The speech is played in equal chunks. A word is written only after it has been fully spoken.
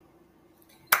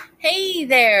Hey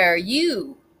there,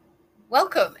 you.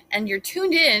 Welcome, and you're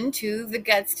tuned in to The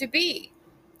Guts to Be.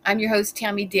 I'm your host,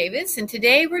 Tammy Davis, and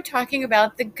today we're talking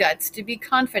about the guts to be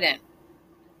confident.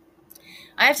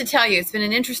 I have to tell you, it's been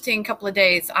an interesting couple of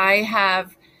days. I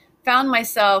have found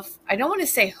myself, I don't want to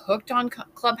say hooked on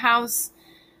Clubhouse,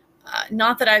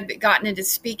 not that I've gotten into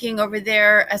speaking over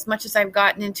there as much as I've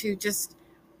gotten into just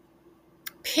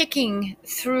picking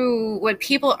through what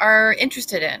people are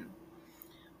interested in.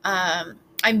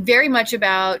 I'm very much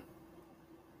about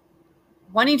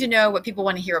wanting to know what people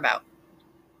want to hear about.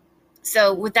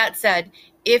 So with that said,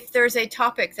 if there's a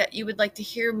topic that you would like to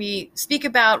hear me speak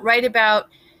about, write about,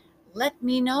 let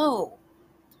me know.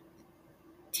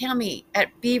 Tammy at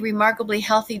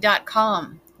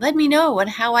beremarkablyhealthy.com. Let me know on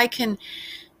how I can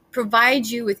provide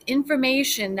you with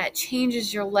information that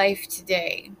changes your life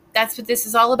today. That's what this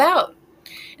is all about.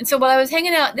 And so while I was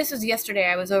hanging out, this was yesterday,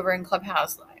 I was over in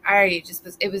Clubhouse.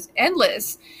 It was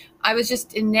endless. I was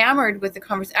just enamored with the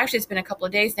conversation. Actually, it's been a couple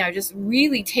of days now, just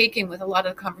really taken with a lot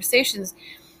of conversations.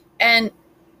 And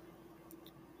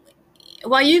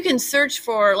while you can search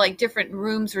for like different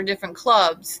rooms or different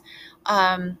clubs,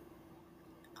 I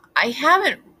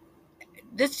haven't,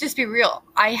 let's just be real,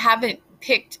 I haven't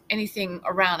picked anything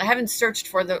around. I haven't searched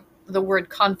for the word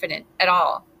confident at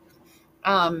all.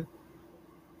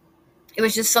 It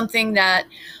was just something that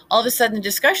all of a sudden the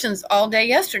discussions all day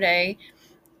yesterday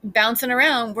bouncing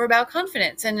around were about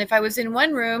confidence. And if I was in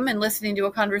one room and listening to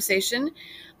a conversation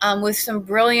with some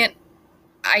brilliant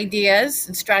ideas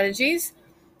and strategies,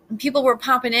 people were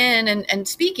popping in and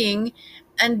speaking,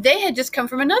 and they had just come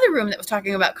from another room that was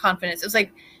talking about confidence. It was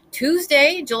like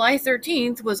Tuesday, July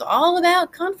 13th was all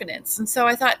about confidence. And so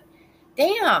I thought,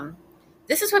 damn,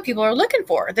 this is what people are looking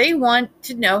for. They want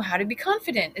to know how to be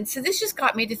confident. And so this just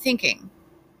got me to thinking.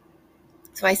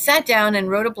 So I sat down and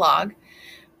wrote a blog.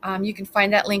 You can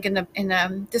find that link in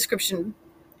the description,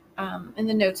 in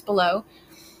the notes below.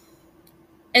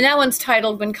 And that one's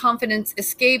titled, When Confidence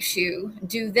Escapes You,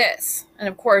 Do This. And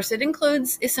of course, it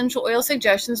includes essential oil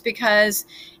suggestions, because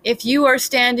if you are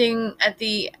standing at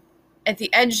the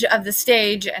edge of the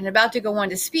stage and about to go on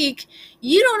to speak,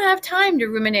 you don't have time to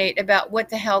ruminate about what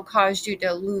the hell caused you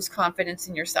to lose confidence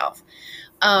in yourself.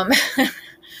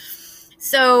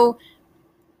 So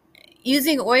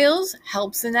using oils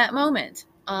helps in that moment.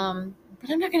 But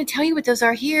I'm not going to tell you what those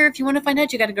are here. If you want to find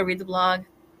out, you got to go read the blog.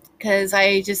 Because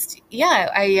I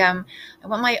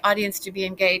want my audience to be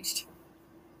engaged.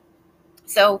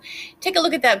 So take a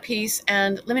look at that piece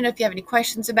and let me know if you have any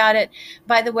questions about it.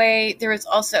 By the way, there is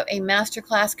also a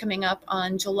masterclass coming up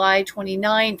on July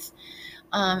 29th.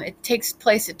 It takes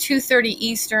place at 2:30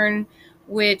 Eastern,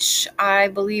 which I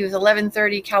believe is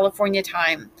 11:30 California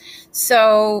time.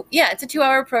 So yeah, it's a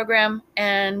 2-hour program,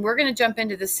 and we're going to jump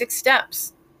into the 6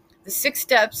 steps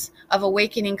of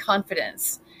awakening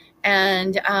confidence.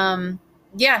 And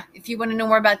if you want to know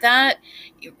more about that,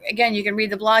 again, you can read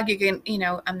the blog. You can,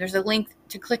 there's a link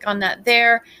to click on that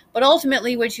there. But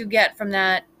ultimately, what you get from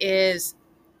that is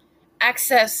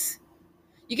access.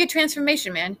 You get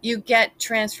transformation, man. You get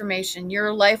transformation.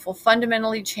 Your life will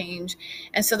fundamentally change.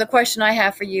 And so the question I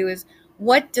have for you is,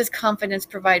 what does confidence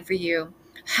provide for you?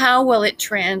 How will it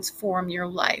transform your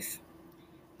life?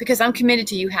 Because I'm committed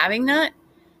to you having that.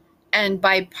 And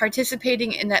by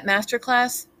participating in that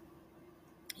masterclass,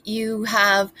 you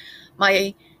have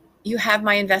my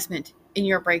investment in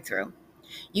your breakthrough.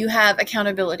 You have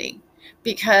accountability,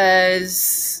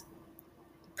 because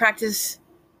practice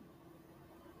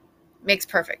makes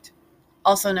perfect,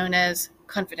 also known as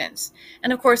confidence.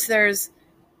 And of course, there's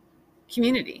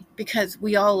community, because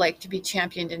we all like to be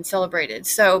championed and celebrated.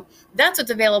 So that's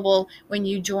what's available when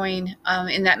you join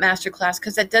in that masterclass,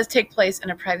 because that does take place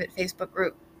in a private Facebook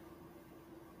group.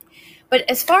 But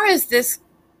as far as this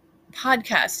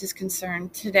podcast is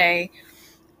concerned today,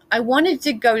 I wanted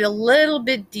to go a little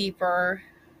bit deeper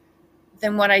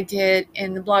than what I did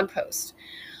in the blog post,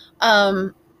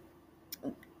 and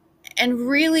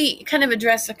really kind of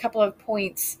address a couple of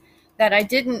points that I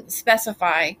didn't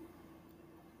specify.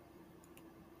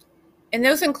 And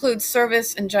those include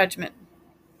service and judgment.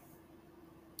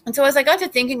 And so as I got to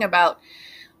thinking about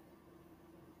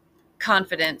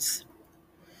confidence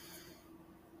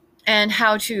and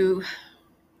how to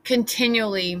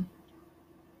continually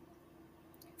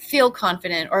feel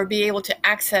confident or be able to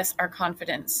access our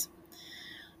confidence,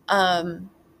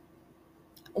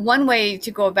 one way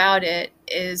to go about it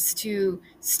is to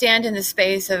stand in the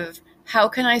space of, how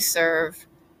can I serve?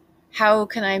 How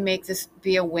can I make this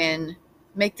be a win?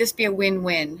 Make this be a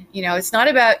win-win. It's not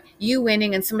about you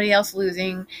winning and somebody else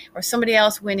losing, or somebody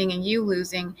else winning and you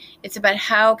losing. It's about,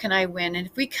 how can I win? And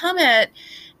if we come at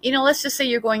let's just say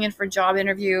you're going in for a job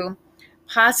interview,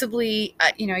 possibly,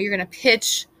 you're going to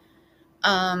pitch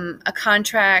a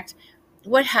contract,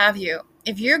 what have you.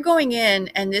 If you're going in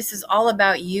and this is all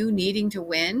about you needing to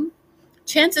win,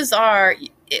 chances are,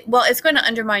 it's going to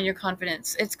undermine your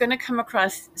confidence. It's going to come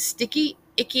across sticky,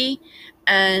 icky,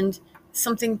 and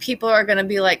something people are going to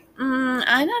be like,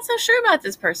 I'm not so sure about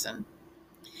this person.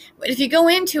 But if you go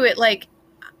into it like,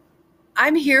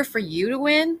 I'm here for you to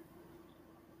win.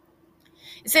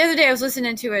 The other day I was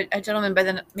listening to a gentleman by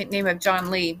the name of John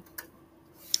Lee.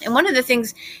 And one of the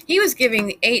things he was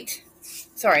giving 10,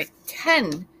 I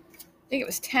think it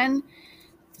was 10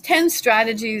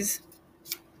 strategies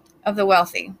of the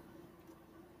wealthy.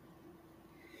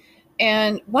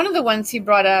 And one of the ones he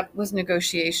brought up was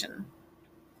negotiation.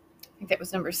 I think that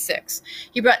was number 6.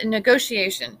 He brought in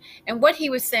negotiation. And what he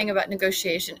was saying about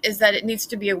negotiation is that it needs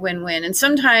to be a win-win. And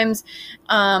sometimes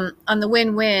on the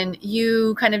win-win,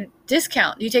 you kind of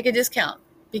discount. You take a discount.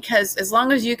 Because as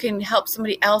long as you can help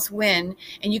somebody else win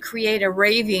and you create a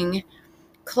raving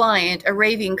client, a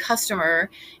raving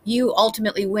customer, you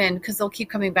ultimately win because they'll keep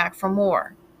coming back for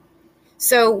more.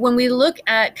 So when we look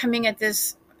at coming at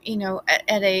this,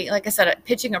 at a, like I said,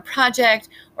 pitching a project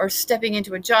or stepping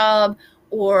into a job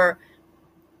or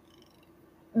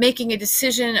making a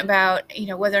decision about,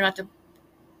 whether or not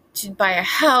to buy a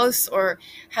house or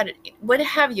what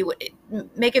have you,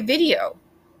 make a video.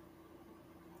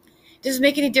 Does it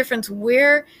make any difference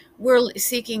where we're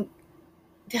seeking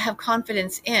to have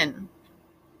confidence in?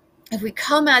 If we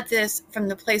come at this from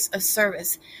the place of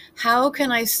service, how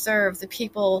can I serve the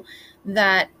people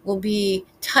that will be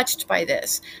touched by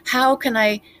this? How can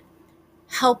I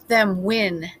help them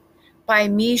win by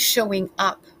me showing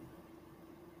up?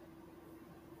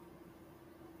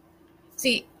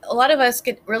 See, a lot of us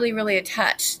get really, really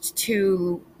attached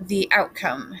to the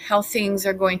outcome, how things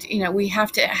are going to, we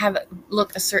have to have it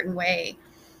look a certain way.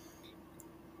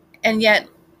 And yet,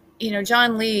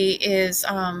 John Lee is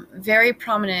very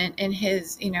prominent in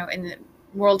his, in the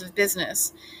world of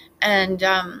business. And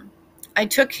I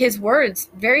took his words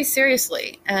very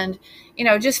seriously. And,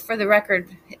 just for the record,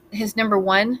 his number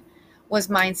 1 was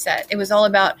mindset. It was all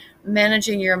about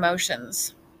managing your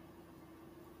emotions.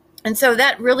 And so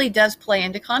that really does play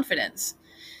into confidence.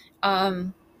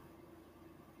 I'm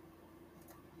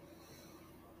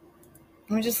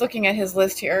just looking at his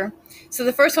list here. So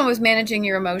the first one was managing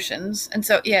your emotions. And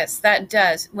so, yes, that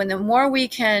does. When the more we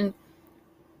can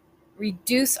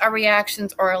reduce our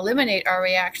reactions or eliminate our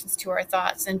reactions to our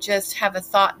thoughts and just have a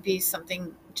thought be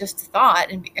something, just a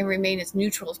thought, and remain as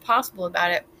neutral as possible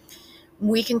about it,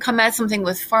 we can come at something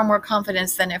with far more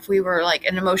confidence than if we were like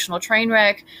an emotional train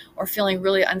wreck or feeling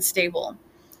really unstable.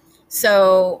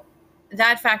 So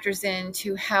that factors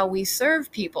into how we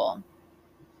serve people.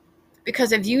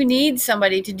 Because if you need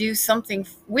somebody to do something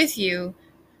with you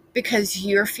because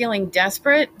you're feeling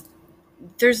desperate,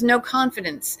 there's no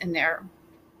confidence in there.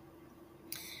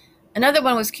 Another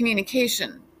one was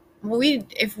communication.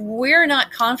 If we're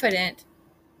not confident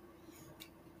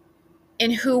in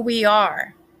who we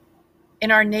are, in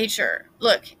our nature,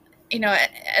 look,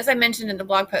 as I mentioned in the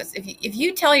blog post, if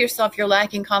you tell yourself you're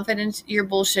lacking confidence, you're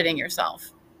bullshitting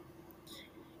yourself.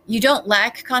 You don't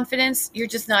lack confidence, you're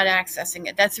just not accessing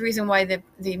it. That's the reason why the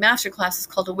masterclass is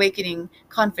called Awakening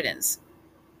Confidence.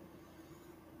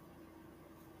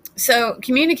 So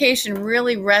communication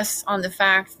really rests on the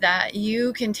fact that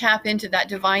you can tap into that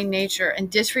divine nature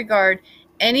and disregard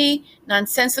any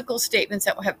nonsensical statements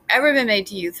that have ever been made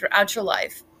to you throughout your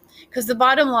life. Because the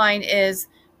bottom line is,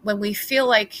 when we feel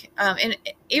like,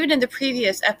 even in the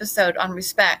previous episode on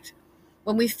respect,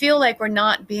 when we feel like we're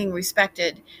not being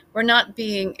respected, we're not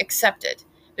being accepted,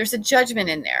 there's a judgment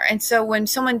in there. And so when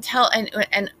someone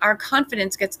and our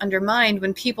confidence gets undermined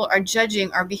when people are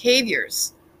judging our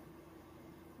behaviors.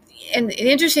 And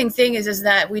the interesting thing is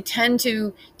that we tend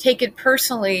to take it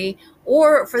personally,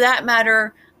 or for that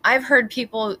matter, I've heard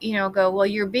people, go, well,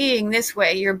 you're being this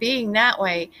way, you're being that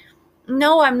way.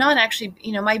 No, I'm not actually,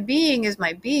 my being is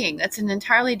my being. That's an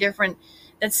entirely different,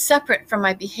 that's separate from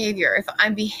my behavior. If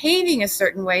I'm behaving a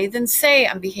certain way, then say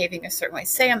I'm behaving a certain way.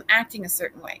 Say I'm acting a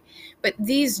certain way. But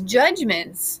these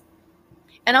judgments,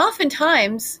 and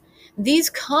oftentimes these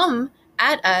come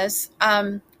at us.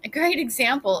 A great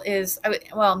example is,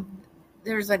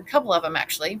 there's a couple of them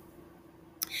actually.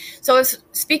 So I was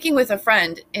speaking with a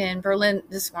friend in Berlin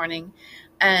this morning,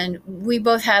 and we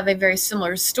both have a very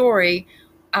similar story.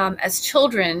 As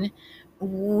children,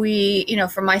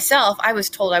 for myself, I was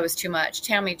told I was too much.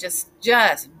 Tammy, just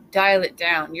dial it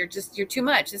down. You're too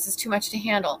much. This is too much to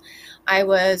handle. I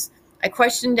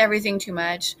questioned everything too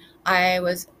much. I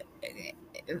was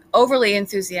overly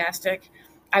enthusiastic.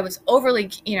 I was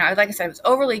overly, like I said, I was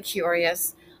overly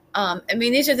curious. I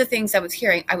mean, these are the things I was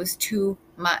hearing. I was too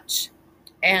much.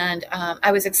 And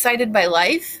I was excited by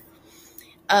life.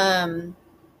 Um,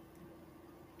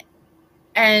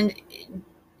 and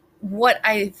what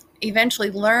I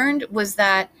eventually learned was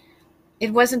that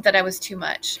it wasn't that I was too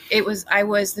much. I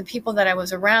was the people that I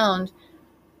was around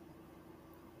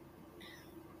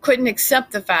couldn't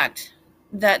accept the fact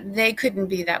that they couldn't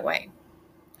be that way.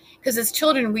 Because as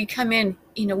children, we come in,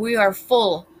 we are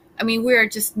full. I mean, we are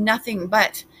just nothing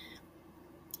but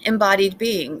embodied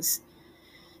beings.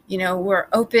 We're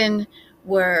open,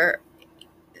 we're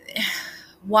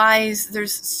wise.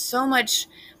 There's so much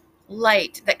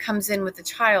light that comes in with the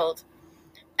child.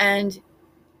 And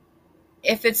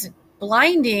if it's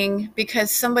blinding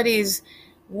because somebody's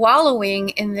wallowing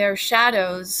in their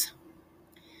shadows,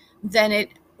 then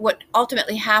what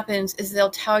ultimately happens is they'll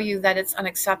tell you that it's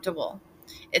unacceptable.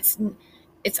 It's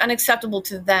unacceptable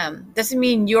to them. Doesn't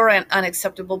mean you're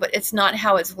unacceptable, but it's not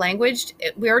how it's languaged.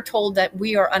 We're told that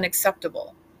we are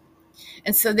unacceptable.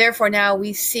 And so therefore now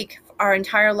we seek our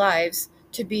entire lives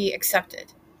to be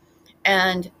accepted.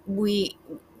 And we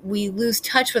lose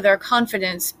touch with our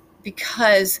confidence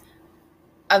because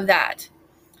of that.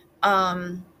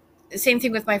 Same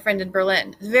thing with my friend in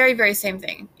Berlin. Very, very same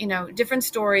thing. Different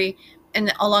story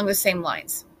and along the same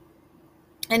lines.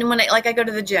 And when I go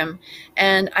to the gym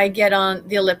and I get on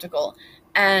the elliptical,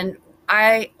 and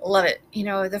I love it.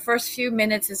 The first few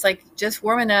minutes is like just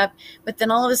warming up, but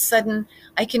then all of a sudden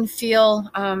I can feel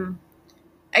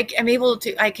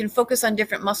I can focus on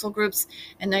different muscle groups,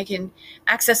 and I can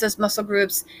access those muscle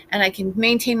groups, and I can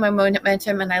maintain my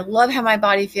momentum, and I love how my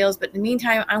body feels. But in the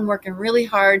meantime, I'm working really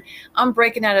hard. I'm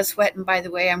breaking out of sweat. And by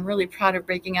the way, I'm really proud of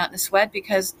breaking out in the sweat,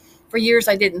 because for years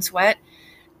I didn't sweat.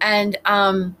 And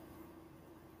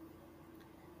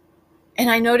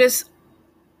I notice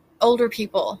older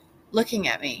people looking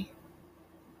at me,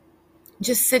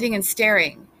 just sitting and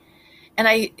staring. And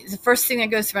the first thing that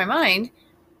goes through my mind,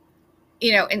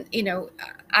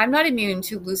 I'm not immune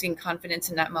to losing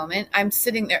confidence in that moment. I'm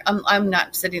sitting there. I'm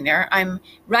not sitting there. I'm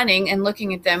running and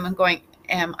looking at them and going,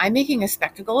 am I making a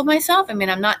spectacle of myself? I mean,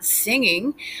 I'm not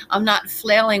singing. I'm not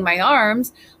flailing my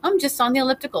arms. I'm just on the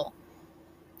elliptical,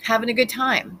 having a good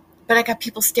time. But I got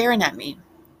people staring at me.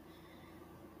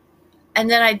 And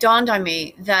then it dawned on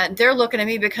me that they're looking at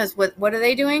me because what are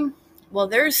they doing? Well,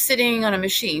 they're sitting on a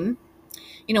machine,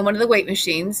 one of the weight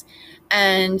machines,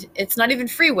 and it's not even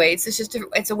free weights.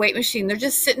 It's a weight machine. They're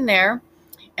just sitting there,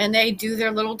 and they do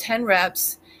their little 10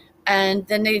 reps, and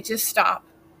then they just stop,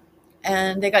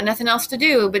 and they got nothing else to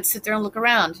do but sit there and look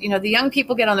around. The young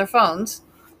people get on their phones,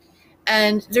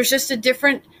 and there's just a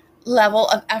different level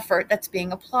of effort that's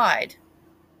being applied.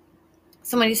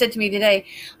 Somebody said to me today,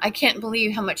 I can't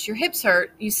believe how much your hips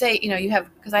hurt. You say, you have,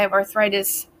 because I have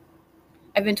arthritis.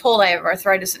 I've been told I have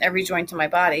arthritis in every joint in my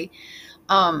body.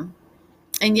 And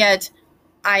yet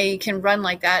I can run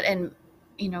like that and,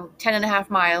 10 and a half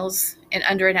miles in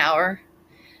under an hour.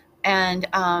 And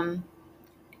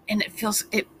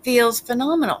it feels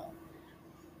phenomenal.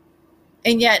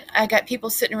 And yet I got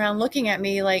people sitting around looking at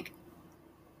me like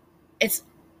it's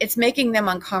making them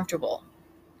uncomfortable.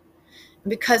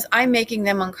 Because I'm making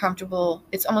them uncomfortable,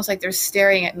 it's almost like they're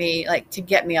staring at me like to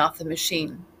get me off the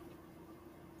machine.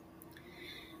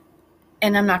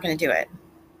 And I'm not going to do it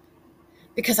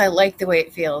because I like the way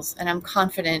it feels and I'm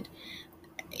confident.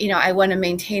 I want to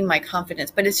maintain my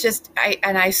confidence, but it's just,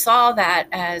 I saw that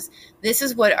as this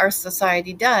is what our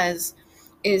society does,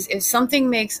 is if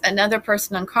something makes another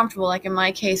person uncomfortable, like in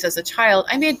my case as a child,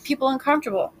 I made people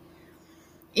uncomfortable.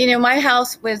 My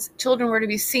house was children were to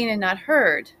be seen and not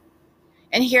heard.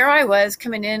 And here I was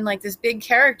coming in like this big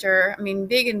character, I mean,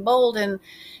 big and bold and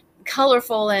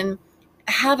colorful and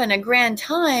having a grand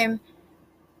time.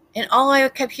 And all I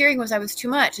kept hearing was I was too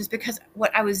much. Is because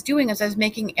what I was doing is I was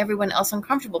making everyone else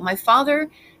uncomfortable. My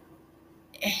father,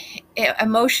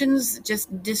 emotions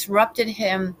just disrupted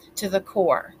him to the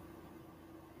core.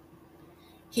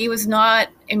 He was not,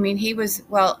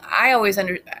 I always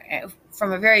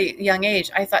from a very young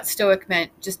age, I thought stoic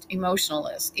meant just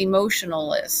emotionless.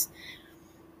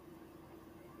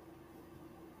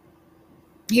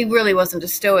 He really wasn't a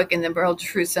stoic in the real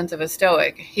true sense of a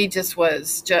stoic. He just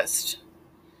was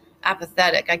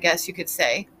apathetic, I guess you could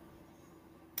say.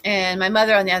 And my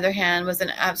mother, on the other hand, was an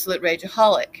absolute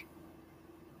rageaholic.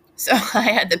 So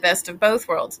I had the best of both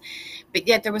worlds. But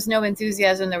yet there was no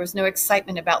enthusiasm, there was no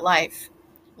excitement about life.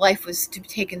 Life was to be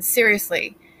taken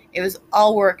seriously. It was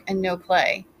all work and no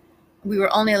play. We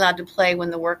were only allowed to play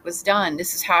when the work was done.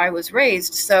 This is how I was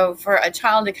raised. So for a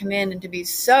child to come in and to be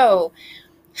so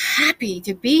happy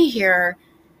to be here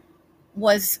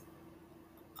was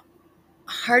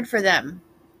hard for them.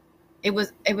 It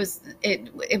was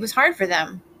hard for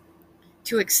them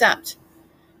to accept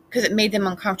because it made them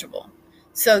uncomfortable.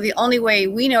 So the only way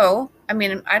we know, I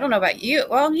mean, I don't know about you.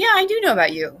 Well, yeah, I do know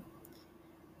about you.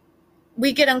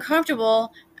 We get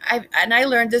uncomfortable. I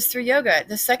learned this through yoga.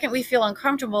 The second we feel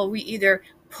uncomfortable, we either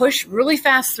push really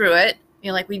fast through it,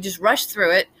 like we just rush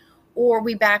through it, or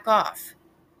we back off.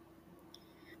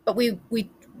 But we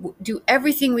do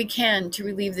everything we can to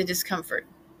relieve the discomfort.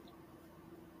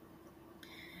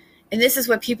 And this is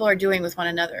what people are doing with one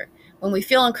another. When we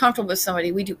feel uncomfortable with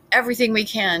somebody, we do everything we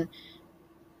can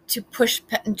to push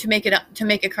to make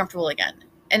it comfortable again.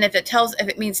 And if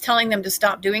it means telling them to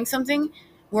stop doing something,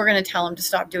 we're going to tell them to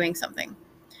stop doing something.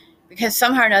 Because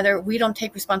somehow or another, we don't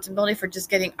take responsibility for just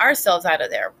getting ourselves out of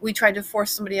there. We try to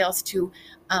force somebody else to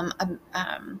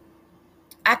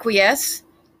acquiesce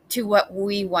to what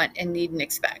we want and need and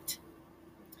expect.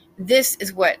 This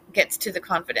is what gets to the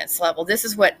confidence level. This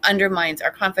is what undermines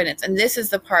our confidence. And this is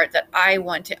the part that I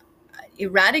want to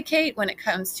eradicate when it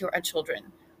comes to our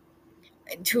children,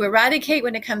 to eradicate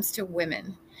when it comes to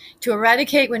women, to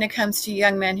eradicate when it comes to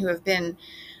young men who have been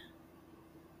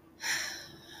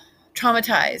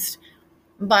traumatized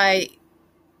by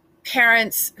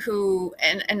parents who,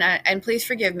 and please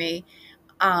forgive me,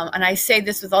 and I say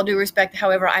this with all due respect,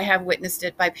 however, I have witnessed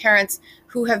it, by parents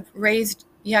who have raised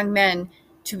young men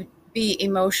to be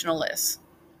emotionless.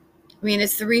 I mean,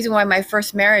 it's the reason why my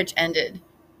first marriage ended,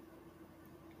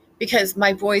 because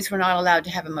my boys were not allowed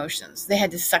to have emotions. They had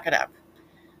to suck it up.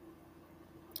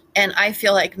 And I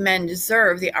feel like men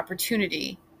deserve the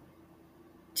opportunity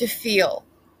to feel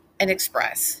and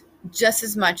express just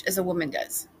as much as a woman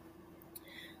does.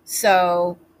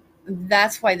 So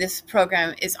that's why this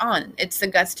program is on. It's the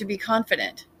guts to be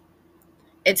confident.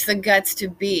 It's the guts to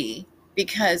be,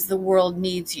 because the world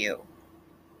needs you.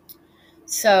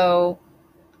 So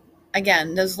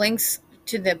again, those links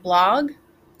to the blog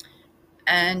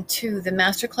and to the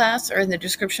masterclass are in the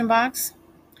description box.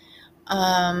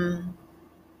 And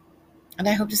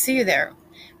I hope to see you there.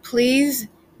 Please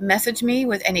message me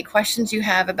with any questions you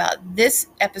have about this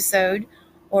episode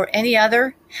or any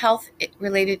other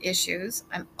health-related issues.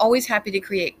 I'm always happy to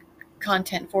create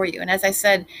content for you. And as I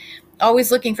said,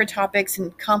 always looking for topics,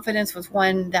 and confidence was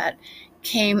one that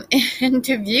came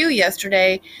into view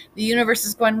yesterday. The universe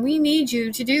is going, we need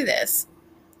you to do this.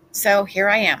 So here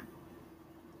I am.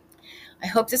 I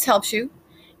hope this helps you.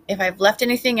 If I've left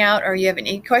anything out or you have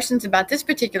any questions about this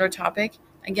particular topic,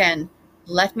 again,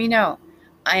 let me know.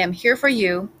 I am here for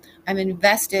you. I'm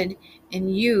invested in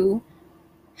you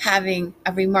having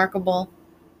a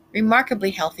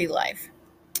remarkably healthy life.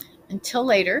 Until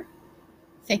later,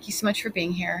 thank you so much for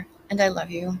being here, and I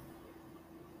love you.